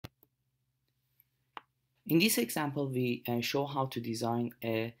In this example, we show how to design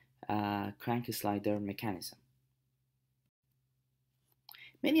a crank slider mechanism.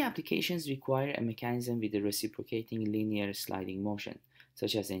 Many applications require a mechanism with a reciprocating linear sliding motion,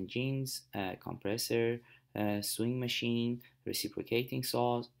 such as engines, compressor, swing machine, reciprocating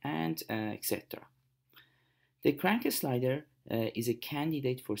saws, and etc. The crank slider is a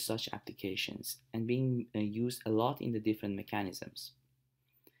candidate for such applications and being used a lot in the different mechanisms.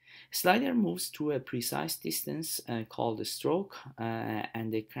 Slider moves through a precise distance called a stroke,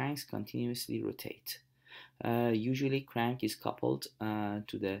 and the cranks continuously rotate. Usually, crank is coupled to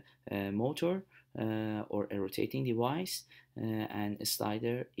the motor or a rotating device, and a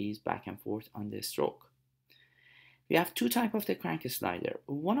slider is back and forth on the stroke. We have two types of the crank slider.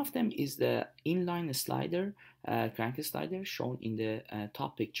 One of them is the inline slider, crank slider, shown in the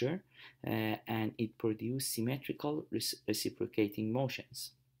top picture, and it produces symmetrical reciprocating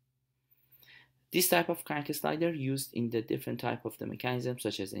motions. This type of crank slider used in the different type of the mechanisms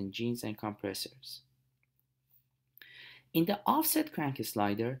such as engines and compressors. In the offset crank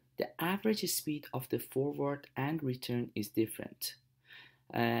slider, the average speed of the forward and return is different,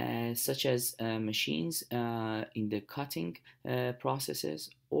 such as machines in the cutting processes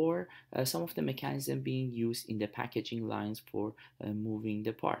or some of the mechanism being used in the packaging lines for moving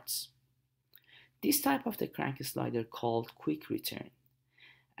the parts. This type of the crank slider called quick return.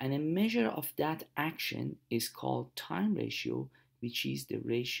 And a measure of that action is called time ratio, which is the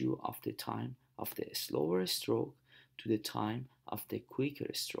ratio of the time of the slower stroke to the time of the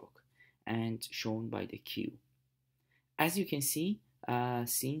quicker stroke, and shown by the Q. As you can see,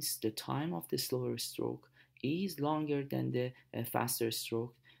 since the time of the slower stroke is longer than the faster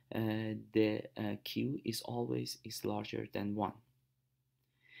stroke, the Q is always larger than 1.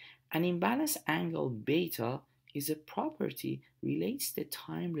 An imbalance angle beta is a property relates the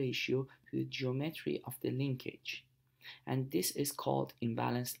time ratio to the geometry of the linkage, and this is called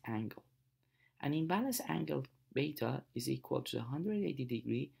imbalance angle. An imbalance angle beta is equal to 180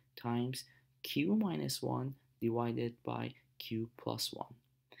 degree times q minus 1 divided by q plus 1,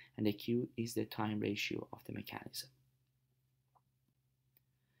 and the q is the time ratio of the mechanism.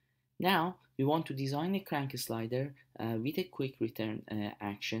 Now we want to design a crank slider with a quick return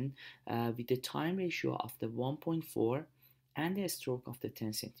action with the time ratio of the 1.4 and a stroke of the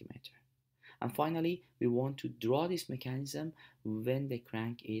 10 centimeter. And finally, we want to draw this mechanism when the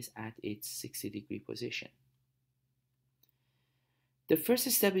crank is at its 60-degree position. The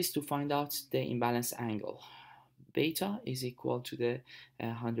first step is to find out the imbalance angle. Beta is equal to the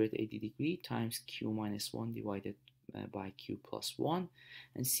 180 degree times q minus 1 divided by q plus 1,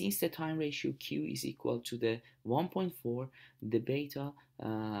 and since the time ratio q is equal to the 1.4, the beta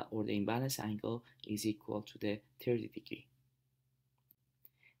or the imbalance angle is equal to the 30 degree.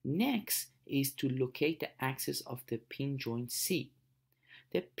 Next is to locate the axis of the pin joint C.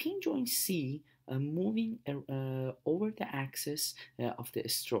 The pin joint C moving over the axis of the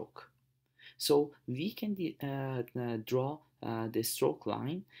stroke. So we can draw the stroke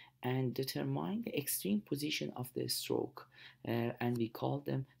line and determine the extreme position of the stroke, and we call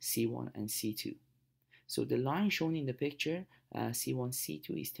them C1 and C2. So the line shown in the picture, C1,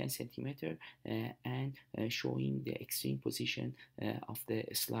 C2 is 10 centimeter and showing the extreme position of the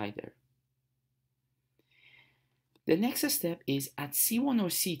slider. The next step is at C1 or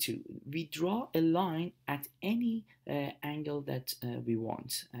C2, we draw a line at any angle that we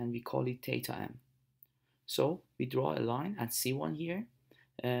want, and we call it theta m. So we draw a line at C1 here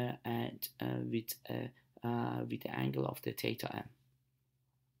and with the angle of the theta m.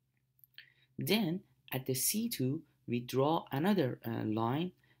 Then at the C2, we draw another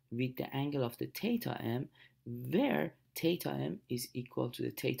line with the angle of the theta m, where theta m is equal to the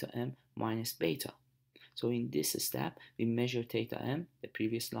theta m minus beta. So in this step, we measure theta m, the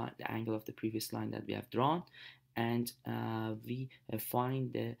previous line, the angle of the previous line that we have drawn, and we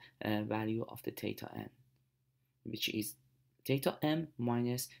find the value of the theta m, which is theta m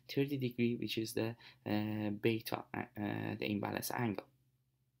minus 30 degree, which is the beta, the imbalance angle.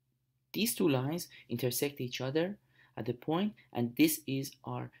 These two lines intersect each other at the point, and this is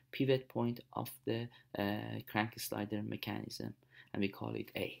our pivot point of the crank slider mechanism, and we call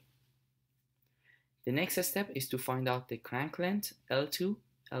it A. The next step is to find out the crank length, L2.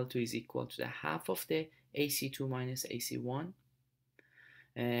 L2 is equal to the half of the AC2 minus AC1.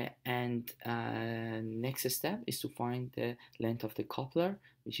 Next step is to find the length of the coupler,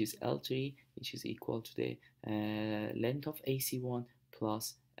 which is L3, which is equal to the length of AC1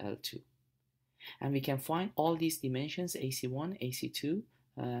 plus L2. And we can find all these dimensions, AC1, AC2,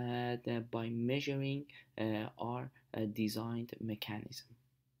 by measuring our designed mechanism.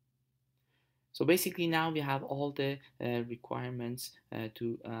 So So basically now we have all the requirements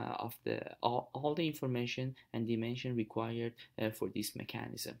of all the information and dimension required for this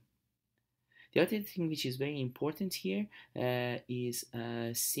mechanism. The other thing which is very important here is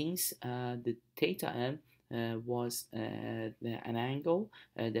since the theta m was an angle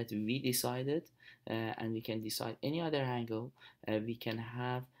that we decided, and we can decide any other angle, we can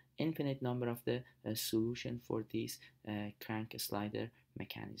have infinite number of the solution for this crank slider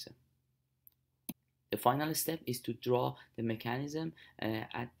mechanism. The final step is to draw the mechanism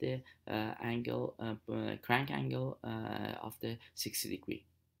at the crank angle of the 60 degree.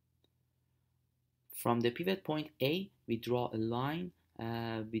 From the pivot point A, we draw a line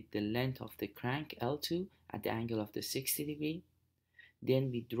with the length of the crank L2 at the angle of the 60 degree.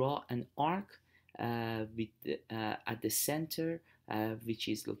 Then we draw an arc at the center, which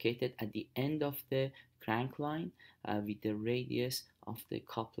is located at the end of the crank line with the radius of the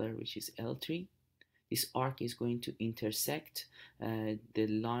coupler, which is L3. This arc is going to intersect the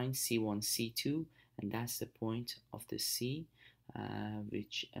line C1, C2, and that's the point of the C,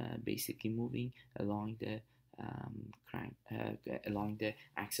 which basically moving along the along the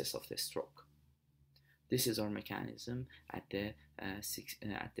axis of the stroke. This is our mechanism at the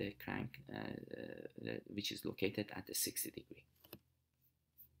crank, which is located at the 60 degree.